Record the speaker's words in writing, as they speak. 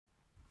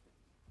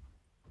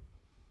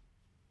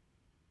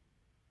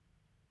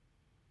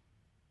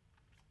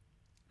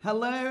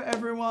Hello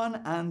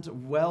everyone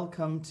and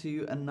welcome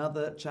to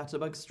another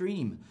Chatterbug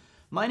stream.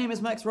 My name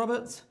is Max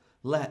Roberts.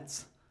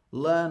 Let's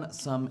learn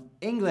some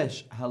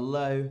English.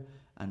 Hello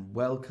and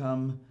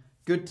welcome.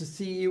 Good to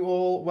see you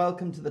all.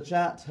 Welcome to the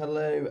chat.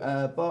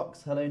 Hello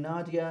Box. Hello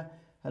Nadia.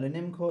 Hello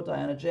Nimco,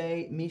 Diana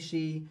J,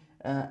 Mishi,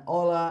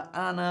 Ola,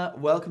 Anna.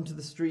 Welcome to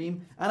the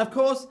stream. And of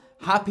course,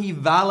 happy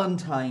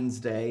Valentine's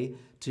Day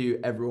to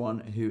everyone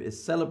who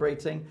is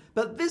celebrating.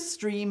 But this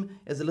stream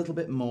is a little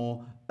bit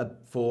more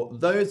for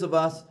those of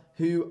us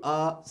who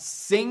are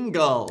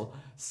single.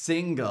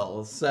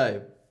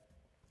 So,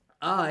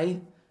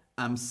 I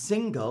am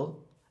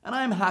single and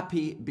I'm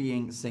happy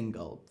being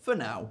single for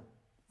now.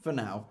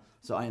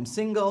 So I am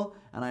single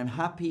and I'm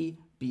happy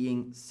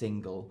being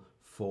single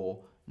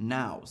for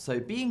now. So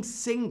being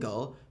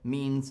single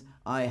means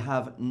I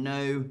have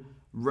no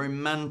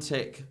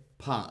romantic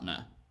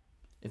partner,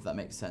 if that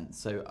makes sense.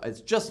 So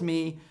it's just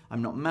me.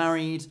 I'm not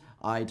married.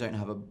 I don't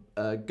have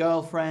a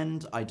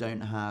girlfriend. I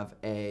don't have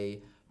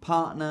a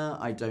partner.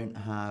 I don't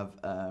have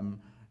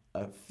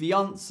a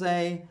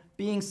fiance.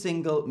 Being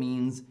single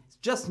means it's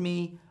just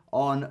me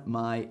on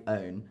my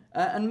own.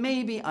 And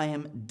maybe I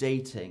am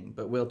dating,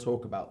 but we'll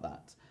talk about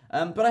that.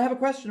 But I have a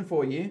question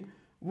for you.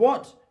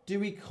 What do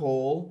we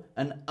call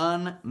an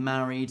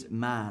unmarried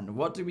man?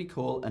 What do we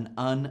call an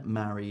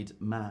unmarried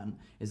man?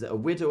 Is it a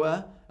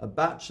widower, a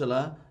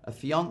bachelor, a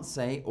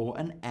fiancé, or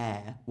an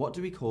heir? What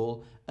do we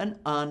call an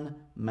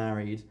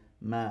unmarried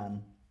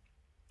man?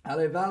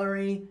 Hello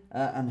Valerie,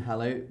 and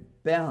hello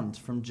Bernd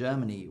from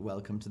Germany.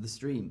 Welcome to the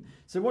stream.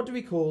 So what do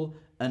we call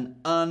an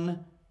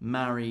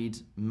unmarried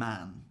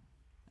man?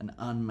 An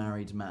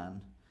unmarried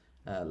man.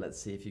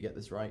 Let's see if you get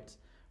this right.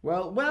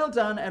 Well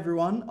done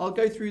everyone. I'll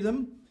go through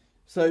them.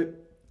 So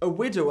a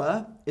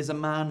widower is a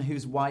man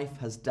whose wife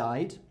has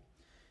died.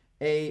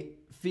 A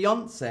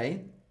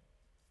fiancé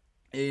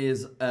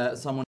is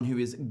someone who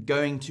is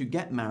going to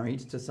get married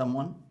to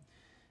someone.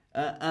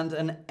 And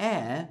an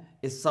heir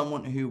is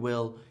someone who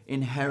will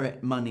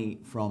inherit money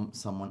from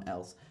someone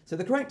else. So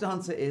the correct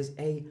answer is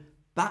a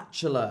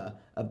bachelor.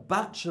 A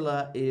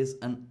bachelor is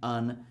an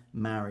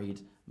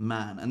unmarried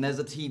man. And there's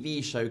a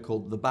TV show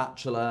called The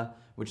Bachelor,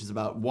 which is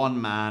about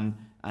one man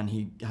and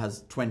he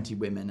has 20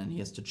 women and he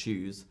has to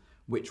choose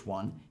which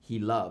one he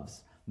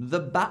loves. The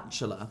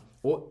Bachelor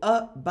or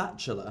a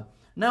bachelor.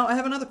 Now I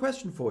have another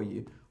question for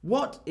you.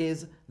 What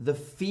is the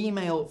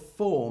female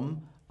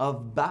form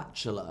of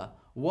bachelor?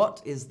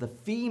 What is the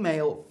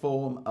female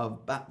form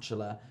of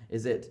bachelor?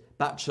 Is it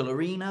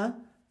bachelorina,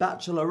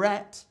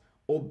 bachelorette,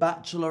 or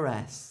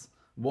bacheloress?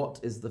 What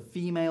is the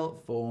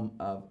female form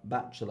of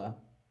bachelor?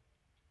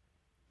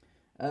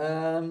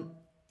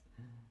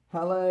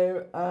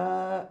 Hello.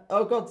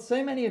 Oh God,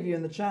 so many of you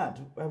in the chat.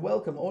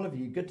 Welcome, all of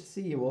you. Good to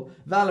see you all.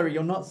 Valerie,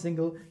 you're not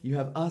single. You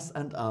have us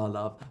and our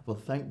love. Well,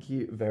 thank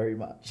you very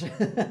much.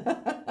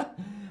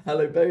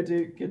 Hello,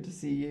 Bodu. Good to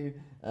see you.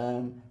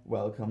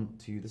 Welcome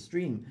to the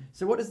stream.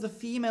 So what is the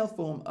female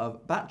form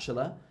of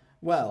bachelor?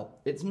 Well,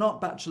 it's not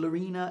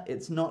bachelorina.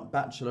 It's not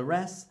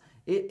bacheloress.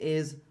 It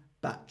is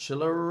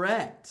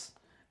bachelorette.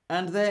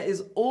 And there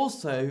is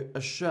also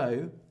a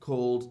show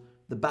called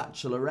The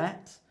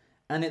Bachelorette.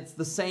 And it's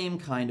the same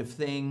kind of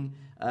thing.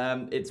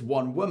 It's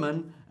one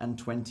woman and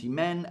 20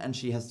 men, and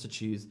she has to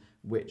choose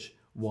which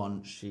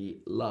one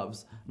she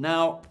loves.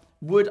 Now,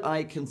 would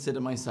I consider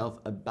myself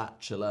a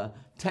bachelor?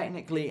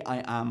 Technically,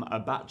 I am a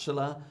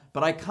bachelor,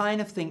 but I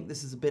kind of think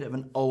this is a bit of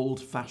an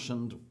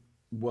old-fashioned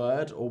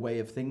word or way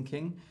of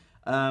thinking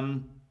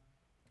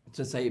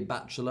to say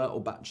bachelor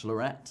or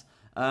bachelorette.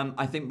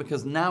 I think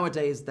because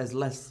nowadays there's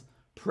less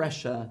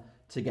pressure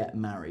to get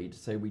married,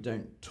 so we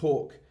don't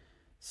talk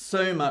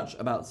so much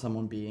about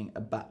someone being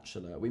a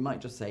bachelor. We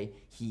might just say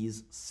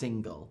he's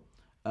single.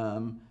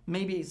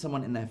 Maybe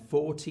someone in their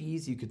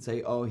 40s, you could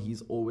say, oh,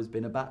 he's always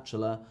been a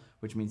bachelor,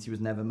 which means he was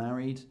never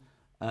married.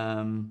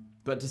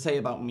 But to say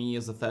about me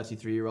as a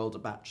 33-year-old a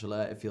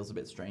bachelor, it feels a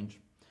bit strange.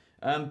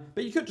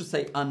 But you could just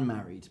say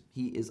unmarried.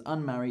 He is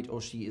unmarried or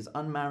she is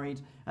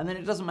unmarried. And then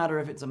it doesn't matter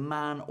if it's a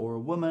man or a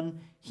woman.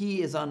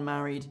 He is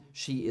unmarried,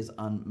 she is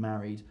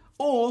unmarried.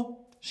 Or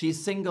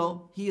she's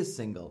single, he is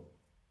single.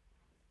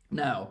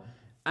 Now,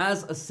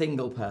 as a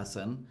single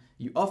person,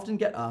 you often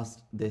get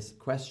asked this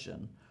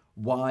question: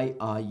 why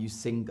are you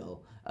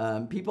single?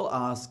 People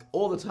ask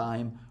all the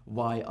time,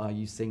 why are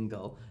you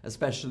single?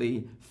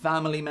 Especially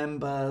family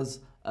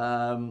members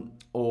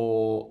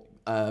or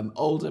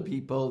older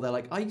people. They're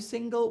like, are you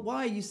single?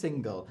 Why are you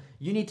single?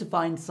 You need to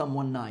find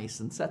someone nice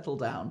and settle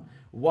down.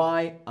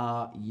 Why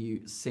are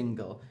you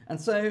single? And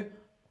so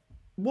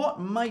what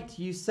might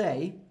you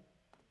say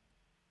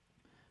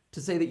to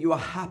say that you are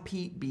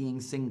happy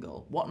being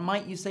single? What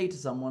might you say to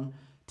someone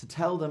to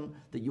tell them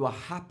that you are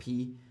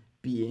happy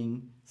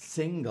being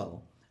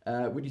single?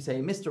 Would you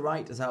say, Mr.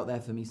 Right is out there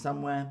for me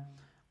somewhere,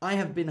 I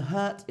have been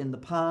hurt in the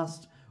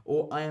past,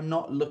 or I am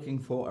not looking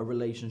for a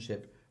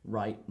relationship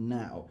right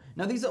now?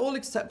 Now, these are all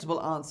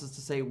acceptable answers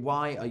to say,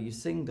 why are you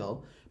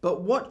single?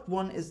 But what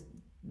one is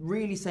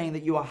really saying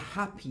that you are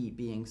happy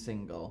being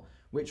single?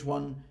 Which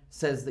one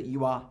says that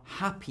you are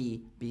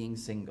happy being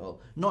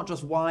single? Not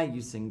just why are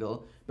you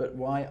single, but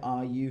why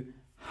are you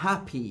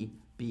happy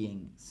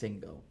being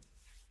single?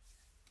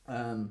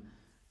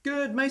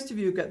 Good, most of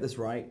you get this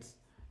right.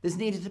 This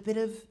needed a bit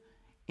of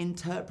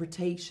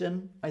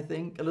interpretation, I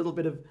think, a little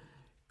bit of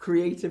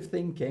creative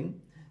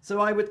thinking. So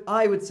I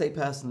would say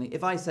personally,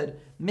 if I said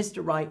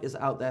Mr. Right is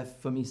out there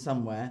for me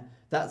somewhere,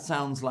 that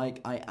sounds like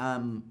I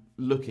am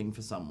looking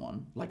for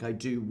someone, like I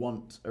do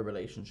want a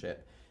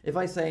relationship. If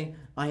I say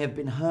I have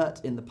been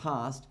hurt in the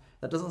past,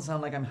 that doesn't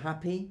sound like I'm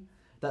happy.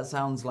 That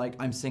sounds like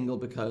I'm single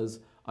because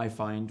I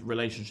find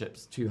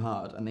relationships too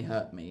hard and they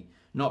hurt me,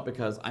 not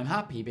because I'm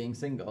happy being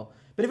single.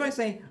 But if I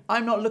say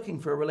I'm not looking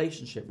for a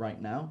relationship right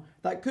now,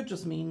 that could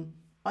just mean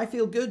I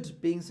feel good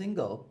being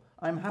single.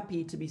 I'm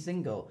happy to be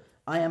single.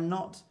 I am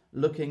not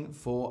looking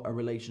for a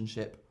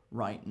relationship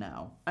right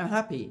now. I'm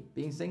happy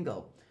being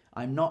single.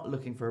 I'm not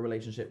looking for a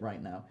relationship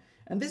right now.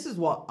 And this is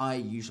what I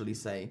usually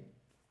say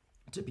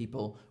to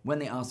people when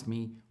they ask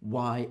me,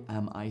 why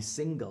am I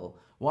single?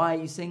 Why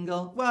are you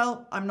single?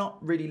 Well, I'm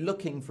not really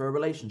looking for a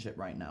relationship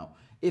right now.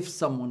 If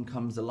someone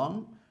comes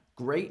along,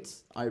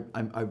 great, I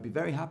would be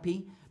very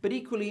happy. But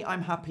equally,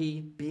 I'm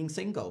happy being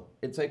single.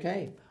 It's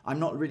okay. I'm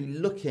not really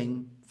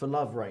looking for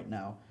love right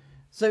now.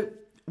 So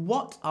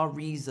what are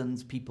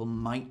reasons people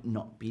might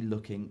not be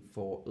looking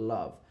for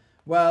love?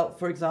 Well,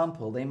 for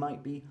example, they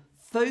might be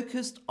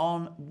focused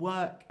on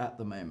work at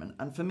the moment.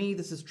 And for me,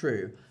 this is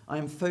true. I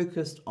am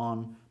focused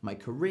on my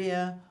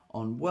career,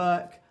 on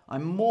work.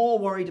 I'm more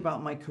worried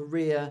about my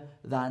career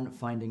than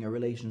finding a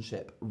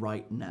relationship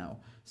right now.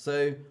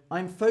 So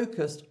I'm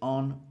focused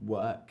on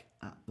work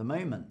at the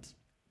moment.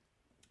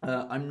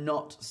 I'm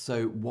not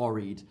so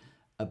worried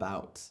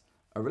about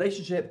a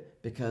relationship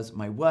because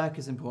my work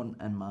is important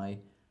and my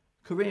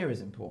career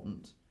is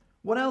important.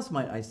 What else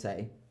might I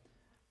say?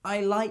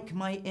 I like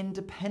my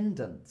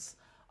independence.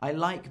 I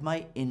like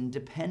my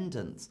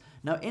independence.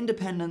 Now,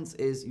 independence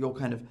is your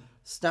kind of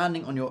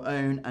standing on your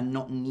own and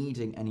not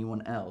needing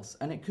anyone else.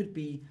 And it could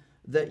be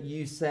that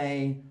you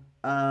say,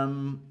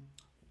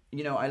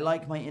 I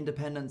like my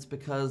independence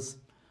because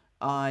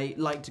I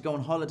like to go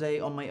on holiday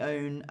on my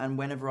own and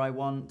whenever I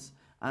want,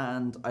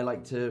 and I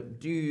like to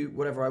do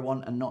whatever I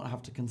want and not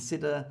have to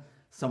consider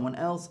someone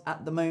else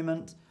at the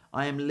moment.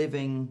 I am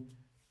living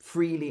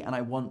freely and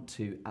I want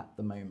to at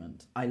the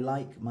moment. I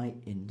like my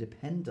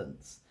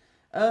independence.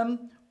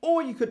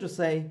 Or you could just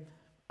say,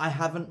 I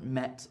haven't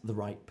met the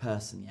right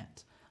person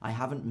yet. I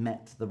haven't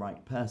met the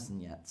right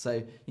person yet.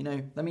 So,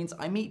 that means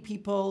I meet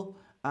people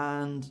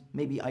and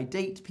maybe I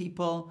date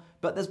people,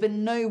 but there's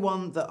been no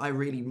one that I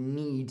really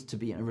need to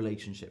be in a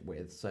relationship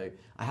with. So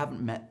I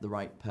haven't met the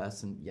right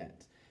person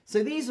yet.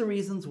 So these are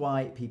reasons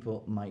why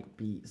people might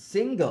be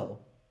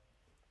single.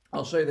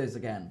 I'll show those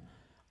again.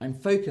 I'm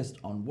focused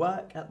on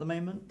work at the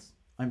moment.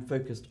 I'm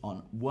focused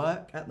on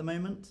work at the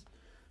moment.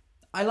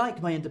 I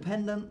like my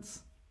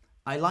independence.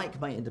 I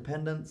like my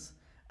independence.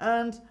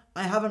 And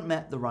I haven't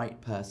met the right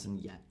person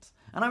yet.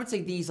 And I would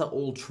say these are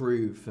all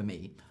true for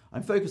me.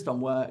 I'm focused on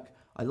work.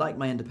 I like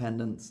my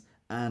independence.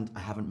 And I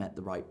haven't met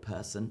the right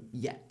person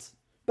yet.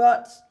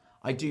 But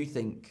I do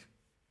think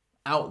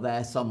out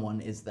there someone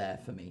is there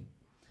for me.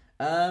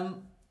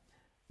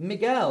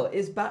 Miguel,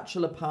 is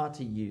bachelor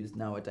party used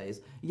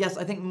nowadays? Yes,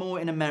 I think more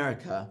in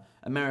America.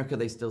 America,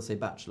 they still say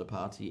bachelor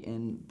party.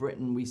 In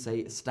Britain, we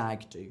say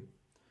stag do.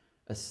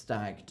 A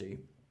stag do.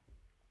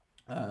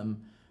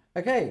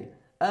 Okay,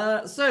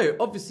 so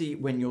obviously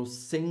when you're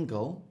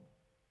single,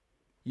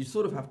 you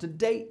sort of have to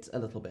date a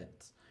little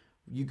bit.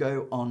 You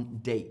go on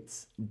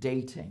dates,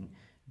 dating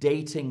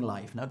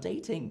life. Now,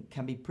 dating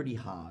can be pretty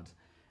hard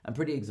and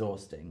pretty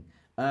exhausting.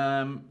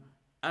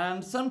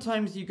 And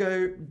sometimes you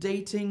go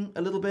dating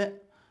a little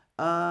bit,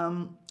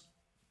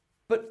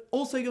 but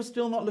also you're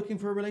still not looking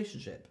for a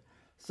relationship.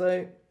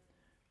 So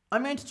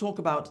I'm going to talk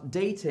about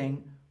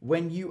dating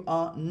when you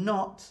are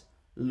not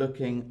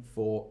looking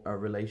for a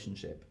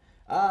relationship.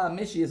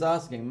 Mishi is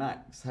asking,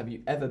 Max, have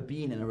you ever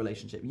been in a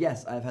relationship?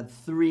 Yes, I've had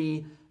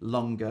 3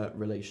 longer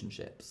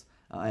relationships.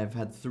 I have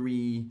had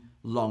 3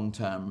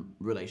 long-term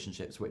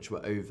relationships, which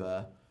were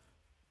over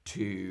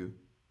 2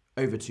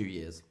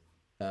 years,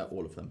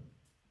 all of them.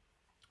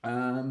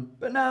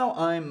 But now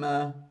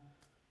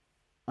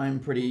I'm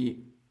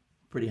pretty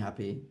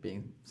happy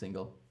being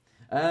single.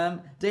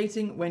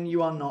 Dating when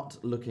you are not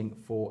looking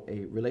for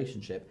a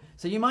relationship.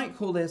 So you might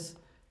call this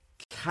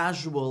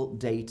casual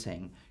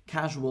dating.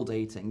 Casual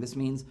dating. This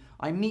means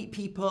I meet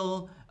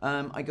people,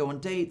 I go on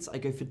dates, I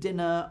go for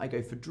dinner, I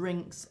go for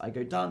drinks, I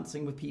go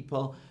dancing with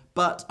people,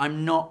 but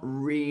I'm not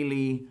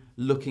really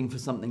looking for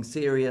something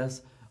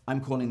serious. I'm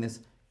calling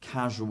this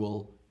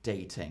casual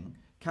dating.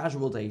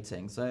 Casual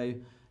dating. So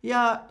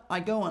yeah,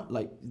 I go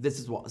on, this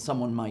is what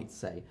someone might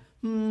say.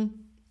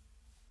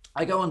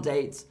 I go on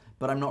dates,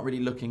 but I'm not really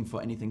looking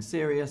for anything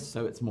serious,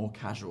 so it's more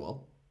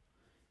casual.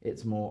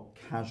 It's more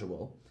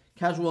casual.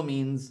 Casual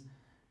means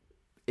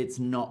it's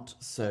not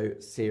so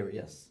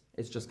serious.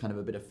 It's just kind of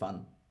a bit of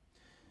fun.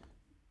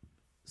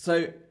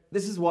 So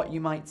this is what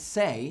you might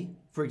say,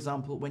 for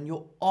example, when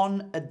you're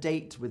on a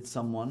date with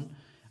someone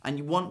and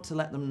you want to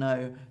let them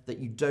know that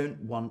you don't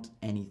want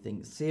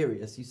anything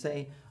serious. You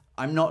say,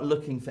 I'm not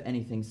looking for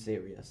anything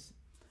serious.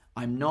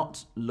 I'm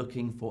not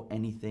looking for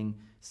anything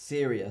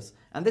serious.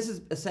 And this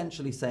is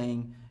essentially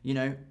saying,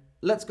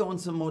 let's go on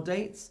some more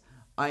dates.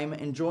 I'm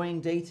enjoying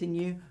dating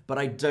you, but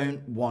I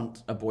don't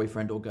want a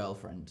boyfriend or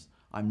girlfriend.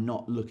 I'm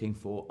not looking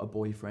for a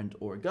boyfriend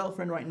or a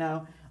girlfriend right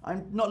now.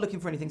 I'm not looking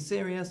for anything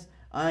serious.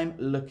 I'm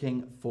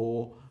looking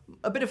for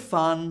a bit of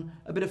fun,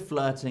 a bit of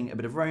flirting, a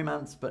bit of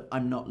romance, but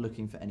I'm not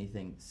looking for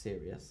anything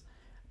serious.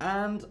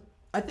 And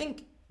I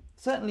think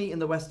certainly in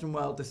the Western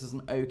world, this is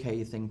an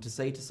okay thing to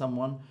say to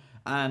someone,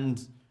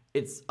 and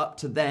it's up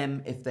to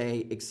them if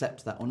they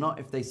accept that or not.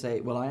 If they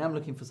say, well, I am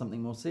looking for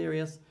something more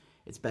serious,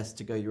 it's best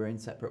to go your own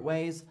separate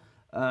ways.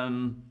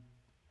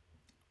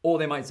 Or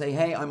they might say,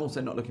 hey, I'm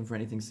also not looking for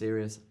anything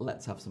serious.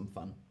 Let's have some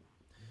fun.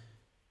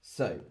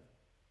 So,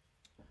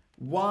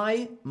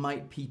 why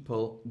might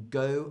people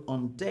go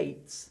on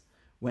dates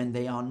when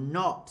they are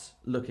not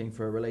looking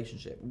for a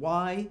relationship?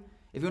 Why,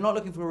 if you're not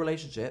looking for a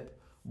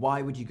relationship,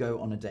 why would you go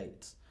on a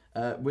date?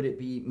 Would it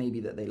be maybe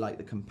that they like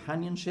the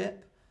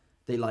companionship,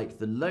 they like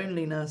the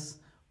loneliness,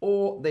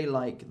 or they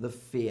like the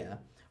fear?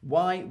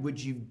 Why would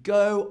you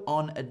go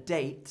on a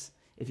date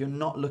if you're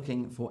not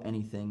looking for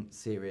anything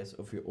serious,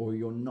 or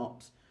you're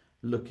not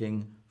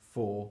looking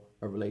for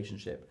a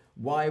relationship?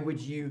 Why would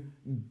you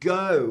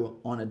go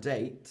on a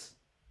date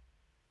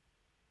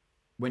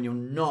when you're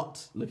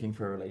not looking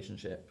for a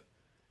relationship?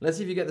 Let's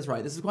see if you get this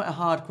right. This is quite a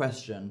hard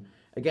question.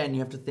 Again, you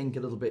have to think a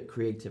little bit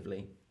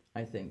creatively,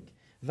 I think.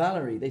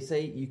 Valerie, they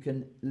say you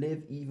can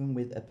live even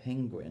with a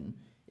penguin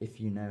if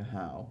you know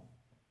how.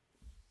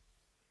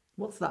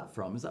 What's that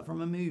from? Is that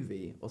from a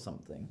movie or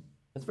something?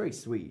 It's very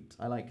sweet.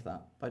 I like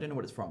that. But I don't know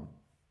what it's from.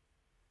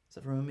 Is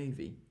that from a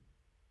movie?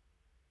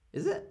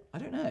 Is it? I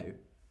don't know.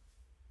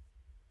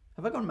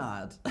 Have I gone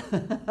mad?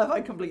 Have I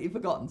completely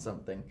forgotten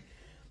something?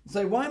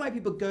 So why might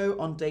people go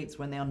on dates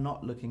when they are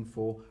not looking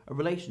for a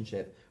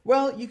relationship?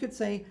 Well, you could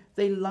say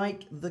they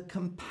like the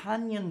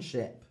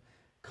companionship.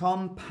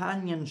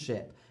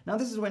 Companionship. Now,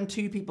 this is when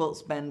two people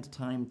spend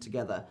time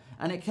together,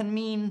 and it can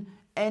mean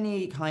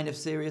any kind of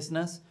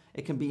seriousness.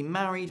 It can be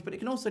married, but it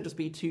can also just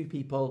be two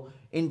people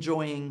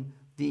enjoying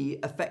the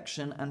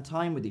affection and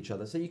time with each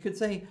other. So you could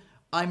say,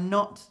 I'm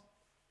not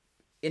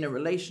in a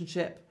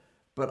relationship,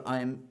 but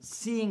I'm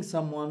seeing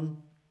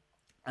someone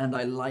and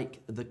I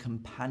like the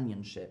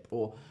companionship.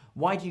 Or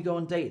why do you go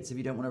on dates if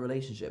you don't want a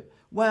relationship?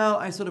 Well,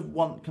 I sort of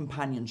want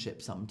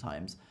companionship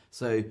sometimes.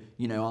 So,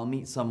 I'll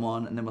meet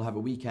someone and then we'll have a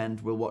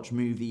weekend, we'll watch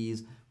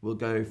movies, we'll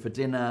go for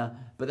dinner,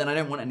 but then I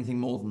don't want anything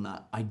more than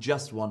that. I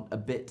just want a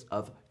bit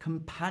of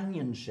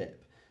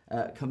companionship.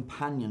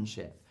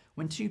 Companionship.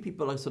 When two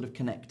people are sort of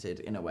connected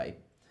in a way.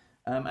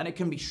 And it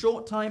can be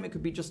short time, it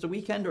could be just a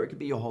weekend, or it could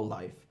be your whole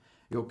life.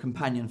 Your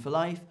companion for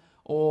life,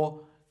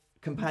 or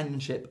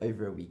companionship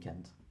over a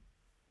weekend.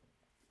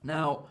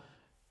 Now,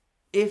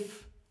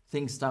 if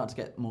things start to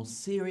get more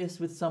serious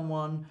with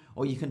someone,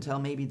 or you can tell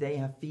maybe they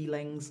have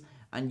feelings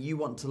and you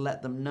want to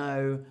let them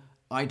know,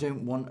 I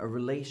don't want a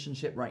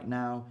relationship right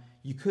now,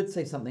 you could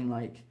say something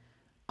like,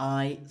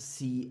 I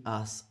see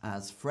us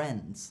as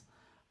friends.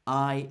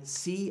 I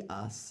see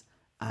us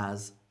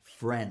as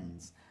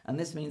friends. And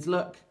this means,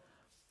 look,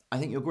 I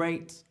think you're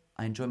great.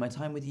 I enjoy my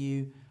time with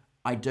you.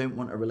 I don't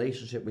want a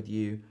relationship with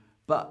you,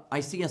 but I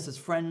see us as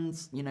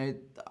friends.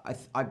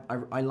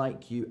 I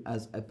like you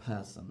as a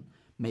person.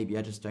 Maybe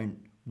I just don't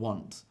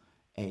want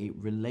a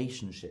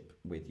relationship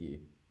with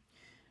you.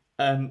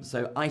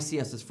 So I see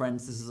us as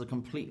friends. This is a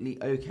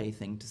completely okay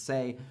thing to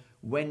say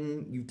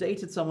when you've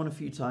dated someone a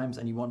few times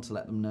and you want to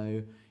let them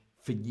know,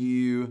 for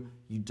you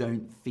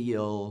don't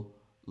feel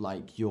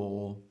like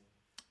you're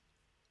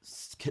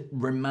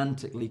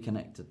romantically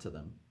connected to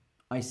them.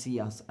 I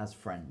see us as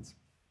friends.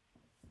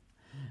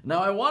 Now,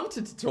 I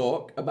wanted to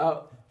talk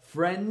about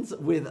friends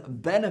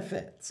with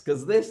benefits,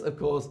 because this, of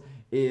course,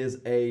 is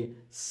a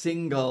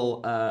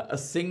single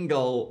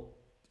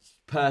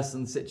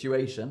person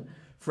situation,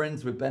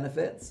 friends with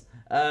benefits,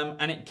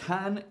 and it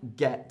can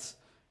get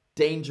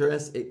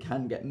dangerous, it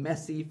can get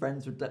messy,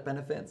 friends with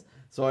benefits.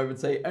 So I would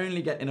say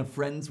only get in a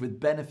friends with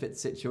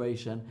benefits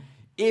situation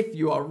if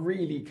you are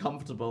really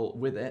comfortable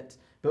with it.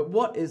 But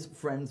what is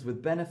friends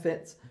with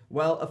benefits?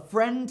 Well, a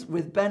friend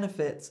with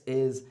benefits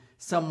is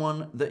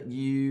someone that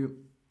you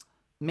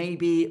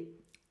maybe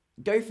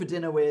go for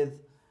dinner with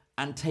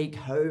and take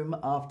home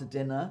after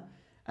dinner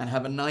and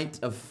have a night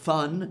of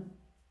fun,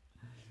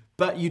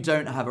 but you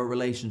don't have a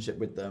relationship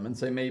with them. And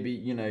so maybe,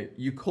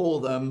 you call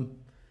them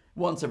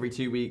once every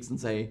 2 weeks and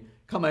say,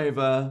 come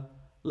over,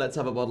 let's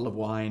have a bottle of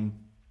wine,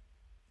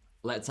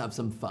 let's have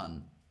some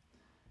fun.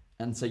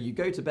 And so you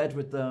go to bed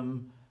with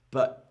them,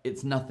 but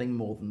it's nothing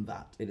more than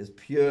that. It is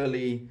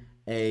purely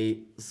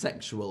a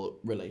sexual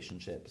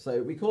relationship.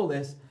 So we call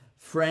this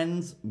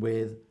friends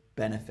with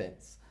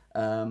benefits.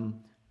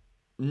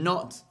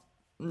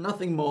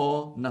 Nothing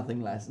more,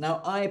 nothing less.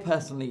 Now, I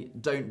personally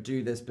don't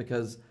do this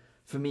because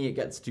for me it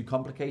gets too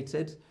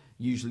complicated.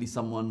 Usually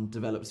someone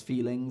develops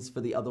feelings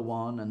for the other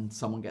one and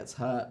someone gets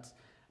hurt.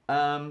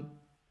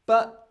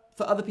 But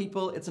for other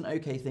people, it's an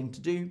okay thing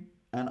to do,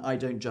 and I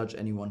don't judge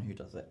anyone who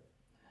does it.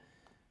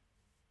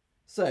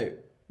 So,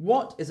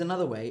 what is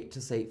another way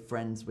to say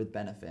friends with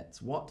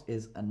benefits? What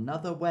is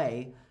another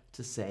way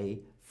to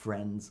say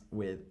friends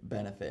with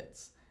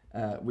benefits?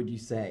 Would you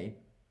say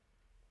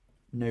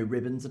no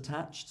ribbons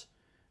attached,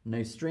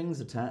 no strings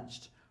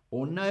attached,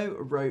 or no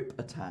rope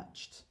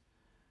attached?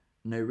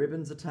 No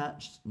ribbons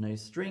attached, no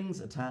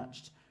strings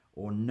attached,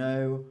 or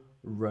no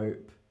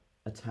rope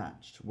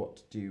attached.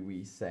 What do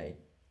we say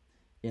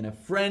in a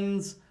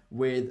friends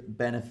with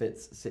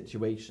benefits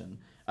situation?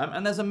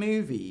 And there's a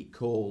movie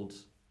called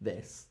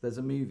this. There's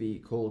a movie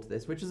called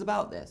this, which is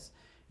about this.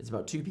 It's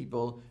about two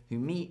people who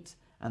meet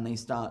and they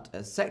start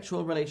a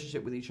sexual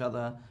relationship with each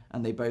other,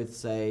 and they both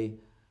say,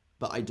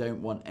 but I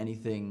don't want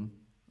anything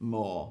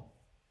more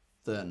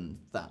than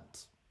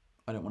that.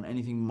 I don't want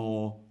anything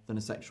more than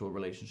a sexual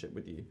relationship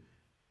with you.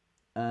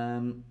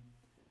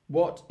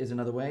 What is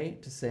another way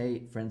to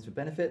say friends with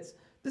benefits?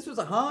 This was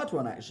a hard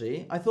one,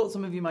 actually. I thought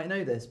some of you might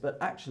know this, but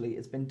actually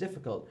it's been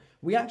difficult.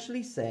 We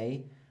actually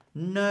say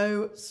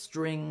no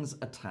strings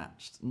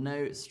attached.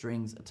 No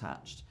strings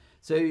attached.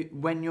 So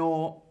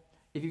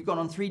if you've gone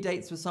on 3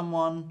 dates with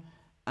someone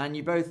and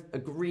you both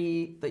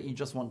agree that you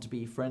just want to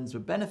be friends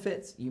with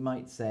benefits, you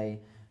might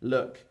say,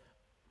 look,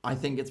 I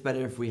think it's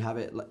better if we have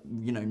it,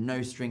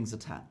 no strings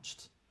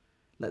attached.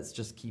 Let's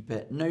just keep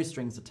it no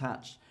strings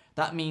attached.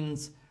 That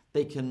means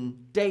they can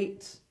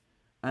date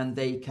and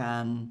they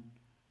can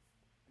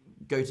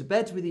go to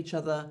bed with each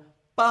other,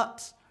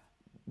 but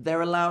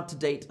they're allowed to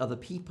date other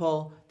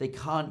people. They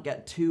can't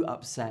get too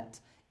upset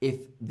if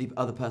the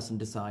other person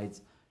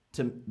decides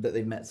that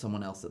they've met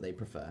someone else that they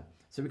prefer.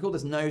 So we call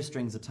this no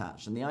strings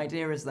attached. And the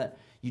idea is that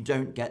you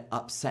don't get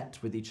upset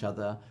with each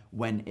other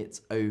when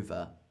it's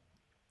over.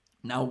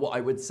 Now, what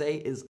I would say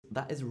is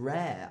that is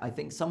rare. I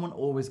think someone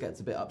always gets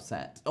a bit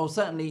upset. Or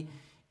certainly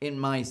in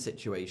my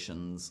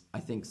situations, I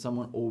think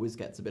someone always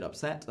gets a bit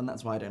upset, and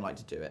that's why I don't like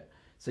to do it.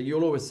 So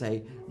you'll always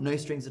say, no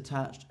strings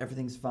attached,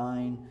 everything's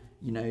fine,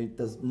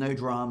 there's no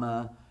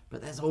drama,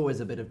 but there's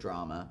always a bit of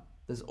drama.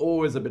 There's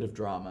always a bit of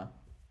drama.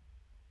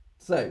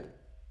 So,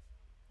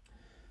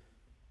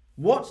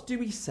 what do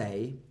we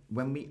say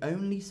when we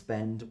only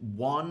spend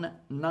one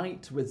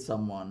night with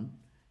someone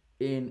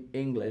in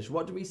English?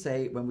 What do we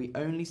say when we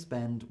only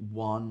spend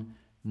one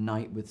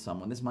night with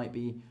someone? This might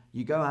be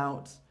you go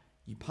out,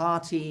 you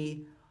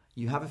party,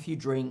 you have a few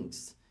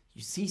drinks,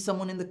 you see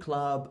someone in the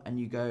club and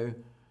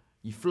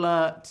you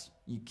flirt,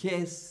 you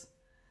kiss,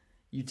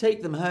 you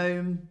take them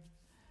home,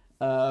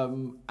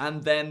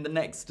 and then the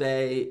next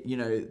day,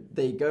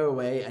 they go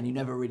away and you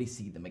never really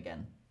see them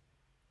again.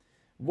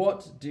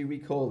 What do we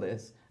call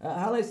this?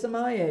 Hello,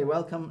 Samaye,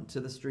 welcome to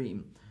the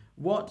stream.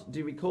 What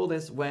do we call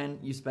this when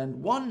you spend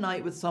one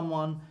night with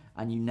someone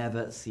and you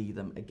never see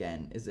them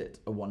again? Is it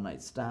a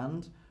one-night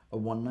stand, a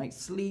one-night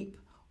sleep,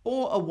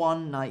 or a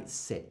one-night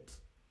sit?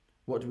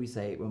 What do we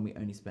say when we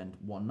only spend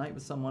one night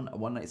with someone? A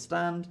one-night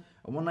stand,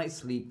 a one-night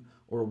sleep,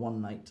 or a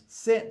one-night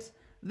sit?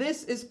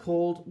 This is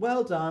called,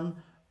 well done,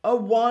 a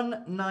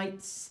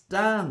one-night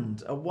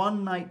stand. A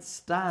one-night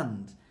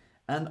stand.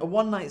 And a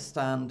one-night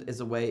stand is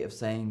a way of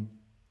saying,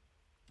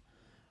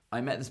 I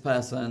met this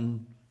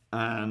person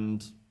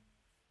and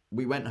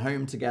we went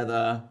home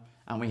together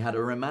and we had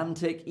a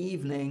romantic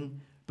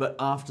evening, but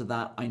after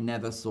that I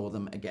never saw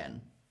them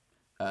again.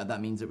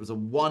 That means it was a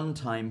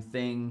one-time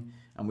thing,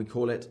 and we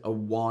call it a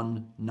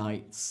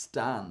one-night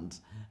stand.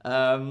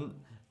 And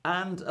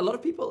a lot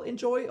of people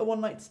enjoy a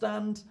one-night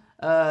stand.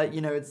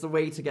 It's the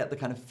way to get the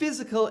kind of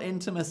physical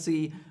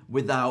intimacy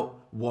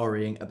without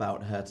worrying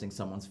about hurting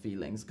someone's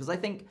feelings. Because I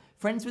think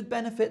friends with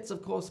benefits,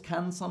 of course,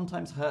 can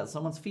sometimes hurt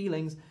someone's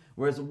feelings,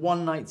 whereas a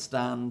one-night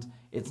stand,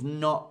 it's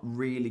not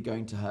really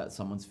going to hurt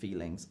someone's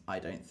feelings, I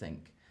don't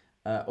think.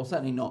 Or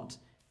certainly not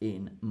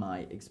in my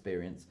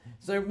experience.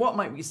 So what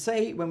might we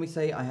say when we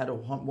say I had a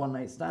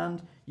one-night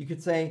stand? You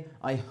could say,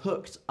 I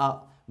hooked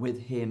up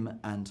with him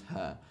and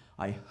her.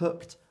 I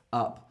hooked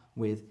up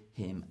with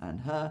him and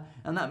her.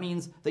 And that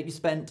means that you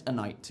spent a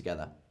night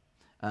together.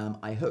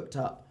 I hooked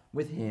up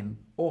with him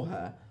or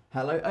her.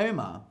 Hello,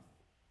 Omar.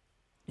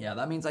 Yeah,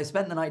 that means I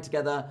spent the night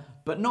together,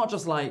 but not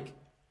just like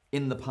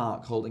in the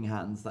park holding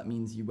hands. That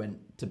means you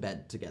went to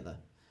bed together.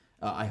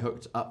 I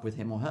hooked up with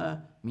him or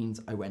her means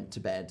I went to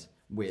bed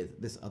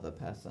with this other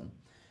person.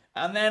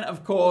 And then,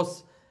 of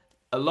course,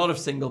 a lot of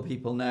single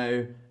people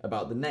know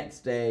about the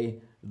next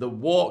day, the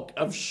walk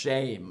of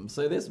shame.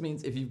 So this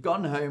means if you've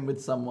gone home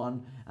with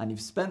someone and you've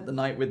spent the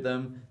night with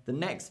them, the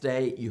next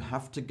day you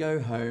have to go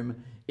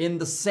home in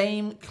the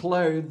same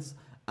clothes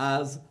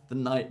as the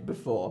night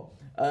before.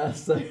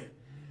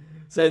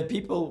 So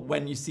people,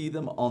 when you see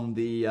them on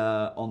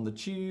the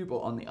tube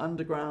or on the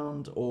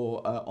underground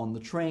or on the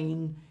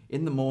train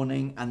in the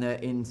morning, and they're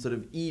in sort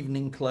of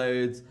evening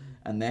clothes,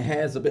 and their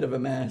hair's a bit of a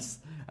mess,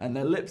 and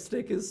their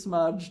lipstick is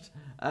smudged,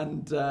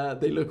 and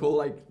they look all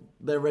like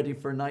they're ready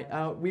for a night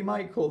out, we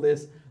might call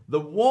this the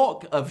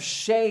walk of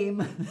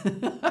shame,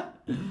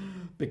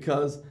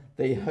 because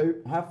they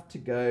have to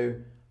go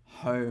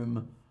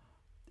home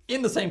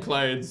in the same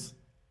clothes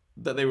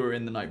that they were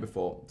in the night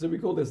before. So we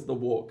call this the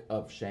walk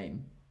of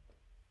shame.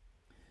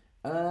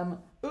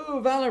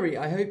 Ooh, Valerie,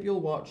 I hope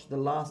you'll watch The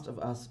Last of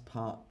Us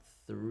Part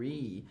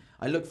 3.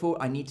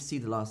 I need to see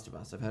The Last of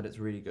Us. I've heard it's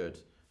really good,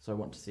 so I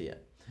want to see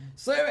it.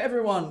 So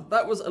everyone,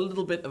 that was a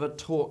little bit of a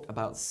talk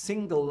about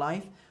single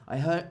life. I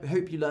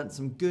hope you learned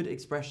some good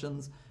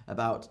expressions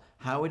about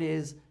how it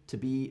is to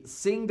be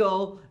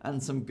single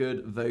and some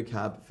good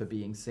vocab for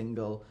being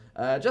single.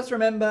 Just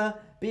remember,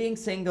 being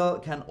single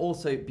can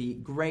also be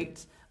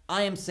great.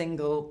 I am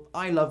single.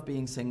 I love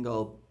being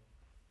single.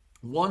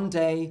 One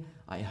day,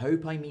 I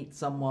hope I meet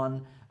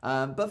someone.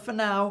 But for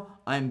now,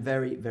 I'm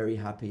very, very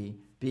happy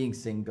being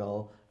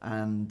single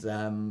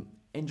and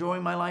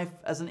enjoying my life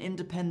as an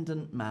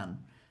independent man.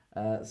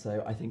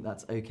 So I think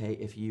that's okay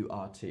if you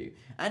are too.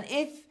 And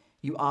if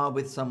you are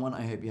with someone,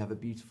 I hope you have a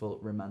beautiful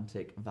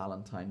romantic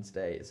Valentine's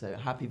Day. So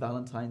happy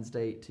Valentine's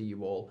Day to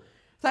you all.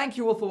 Thank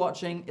you all for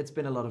watching. It's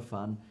been a lot of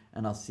fun,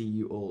 and I'll see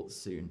you all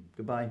soon.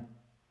 Goodbye.